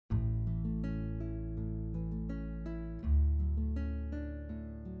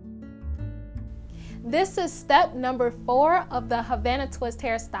This is step number 4 of the Havana Twist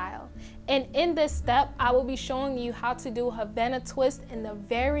hairstyle. And in this step, I will be showing you how to do Havana twist in the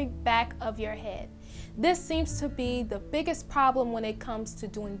very back of your head. This seems to be the biggest problem when it comes to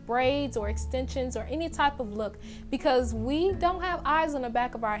doing braids or extensions or any type of look, because we don't have eyes on the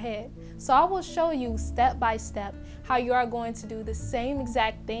back of our head. So I will show you step by step how you are going to do the same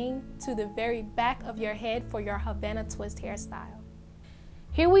exact thing to the very back of your head for your Havana twist hairstyle.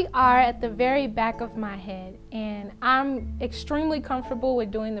 Here we are at the very back of my head, and I'm extremely comfortable with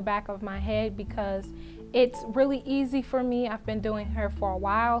doing the back of my head because it's really easy for me. I've been doing hair for a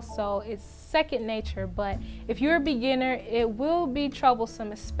while, so it's second nature. But if you're a beginner, it will be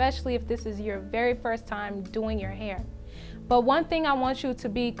troublesome, especially if this is your very first time doing your hair. But one thing I want you to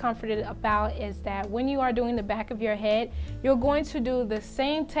be comforted about is that when you are doing the back of your head, you're going to do the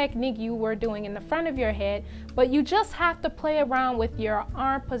same technique you were doing in the front of your head, but you just have to play around with your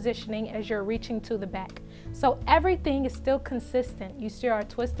arm positioning as you're reaching to the back. So everything is still consistent. You still are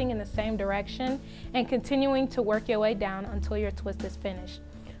twisting in the same direction and continuing to work your way down until your twist is finished.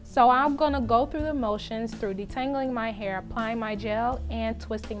 So I'm going to go through the motions through detangling my hair, applying my gel, and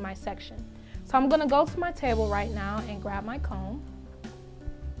twisting my section. So I'm going to go to my table right now and grab my comb.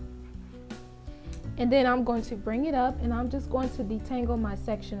 And then I'm going to bring it up and I'm just going to detangle my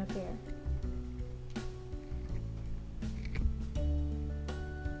section of hair.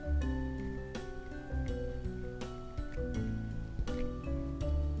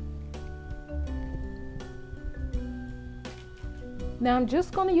 Now I'm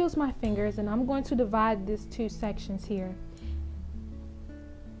just going to use my fingers and I'm going to divide these two sections here.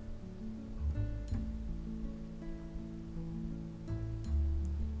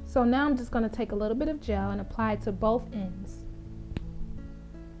 So now I'm just going to take a little bit of gel and apply it to both ends.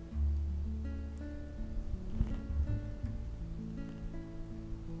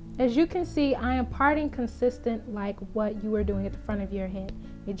 As you can see, I am parting consistent like what you were doing at the front of your head.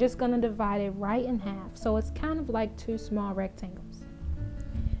 You're just going to divide it right in half. So it's kind of like two small rectangles.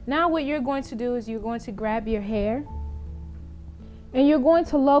 Now what you're going to do is you're going to grab your hair and you're going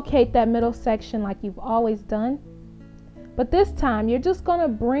to locate that middle section like you've always done. But this time, you're just going to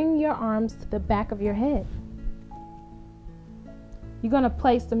bring your arms to the back of your head. You're going to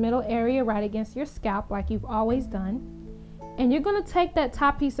place the middle area right against your scalp like you've always done. And you're going to take that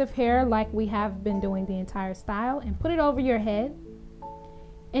top piece of hair like we have been doing the entire style and put it over your head.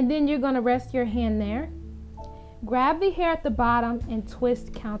 And then you're going to rest your hand there. Grab the hair at the bottom and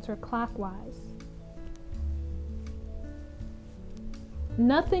twist counterclockwise.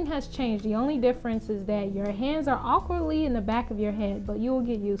 Nothing has changed. The only difference is that your hands are awkwardly in the back of your head, but you will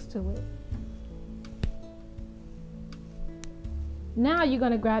get used to it. Now you're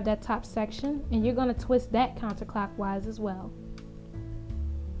going to grab that top section and you're going to twist that counterclockwise as well,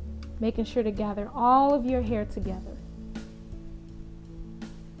 making sure to gather all of your hair together.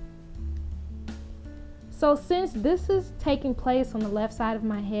 So since this is taking place on the left side of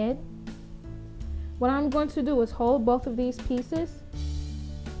my head, what I'm going to do is hold both of these pieces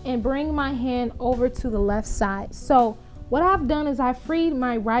and bring my hand over to the left side. So what I've done is I freed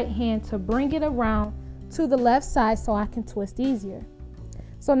my right hand to bring it around to the left side so I can twist easier.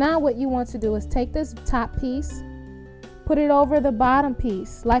 So now what you want to do is take this top piece, put it over the bottom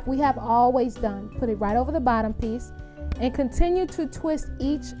piece like we have always done. Put it right over the bottom piece and continue to twist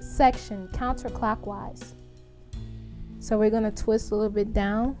each section counterclockwise. So we're going to twist a little bit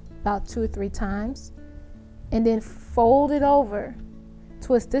down about 2 or 3 times and then fold it over.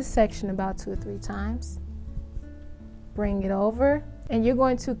 Twist this section about 2 or 3 times. Bring it over, and you're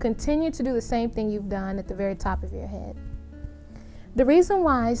going to continue to do the same thing you've done at the very top of your head. The reason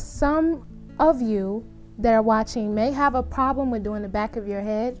why some of you that are watching may have a problem with doing the back of your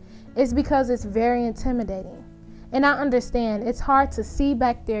head is because it's very intimidating. And I understand it's hard to see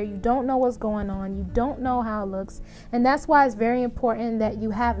back there. You don't know what's going on. You don't know how it looks. And that's why it's very important that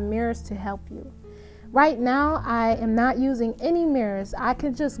you have mirrors to help you. Right now, I am not using any mirrors. I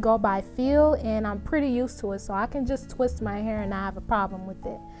can just go by feel and I'm pretty used to it. So I can just twist my hair and I have a problem with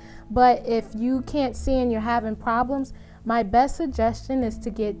it. But if you can't see and you're having problems, my best suggestion is to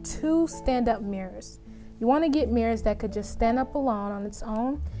get 2 stand-up mirrors. You want to get mirrors that could just stand up alone on its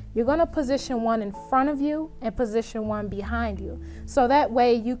own. You're going to position one in front of you and position one behind you. So that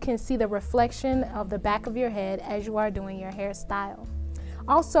way you can see the reflection of the back of your head as you are doing your hairstyle.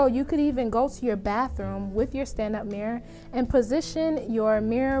 Also, you could even go to your bathroom with your stand-up mirror and position your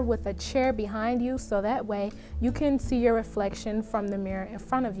mirror with a chair behind you so that way you can see your reflection from the mirror in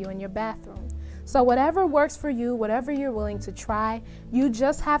front of you in your bathroom. So whatever works for you, whatever you're willing to try, you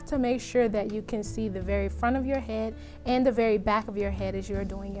just have to make sure that you can see the very front of your head and the very back of your head as you're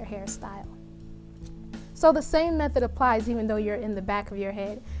doing your hairstyle. So the same method applies even though you're in the back of your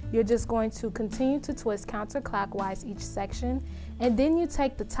head. You're just going to continue to twist counterclockwise each section, and then you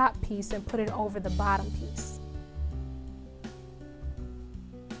take the top piece and put it over the bottom piece.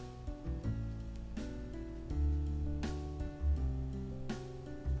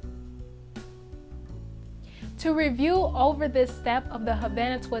 To review over this step of the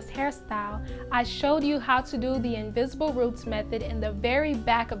Havana Twist hairstyle, I showed you how to do the Invisible Roots method in the very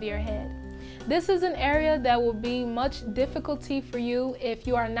back of your head. This is an area that will be much difficulty for you if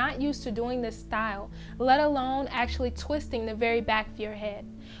you are not used to doing this style, let alone actually twisting the very back of your head.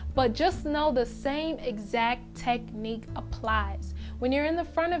 But just know the same exact technique applies. When you're in the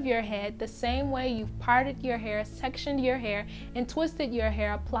front of your head, the same way you've parted your hair, sectioned your hair, and twisted your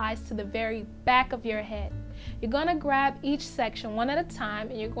hair applies to the very back of your head. You're going to grab each section one at a time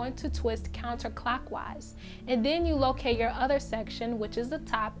and you're going to twist counterclockwise. And then you locate your other section, which is the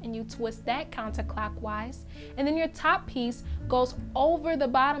top, and you twist that counterclockwise. And then your top piece goes over the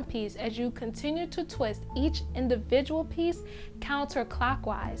bottom piece as you continue to twist each individual piece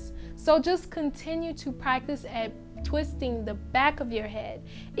counterclockwise. So just continue to practice at twisting the back of your head.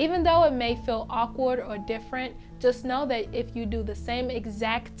 Even though it may feel awkward or different, just know that if you do the same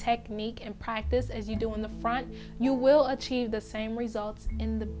exact technique and practice as you do in the front, you will achieve the same results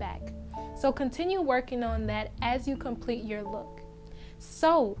in the back. So continue working on that as you complete your look.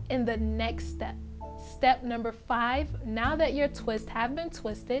 So in the next step, step number 5, now that your twists have been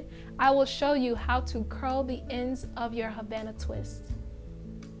twisted, I will show you how to curl the ends of your Havana twist.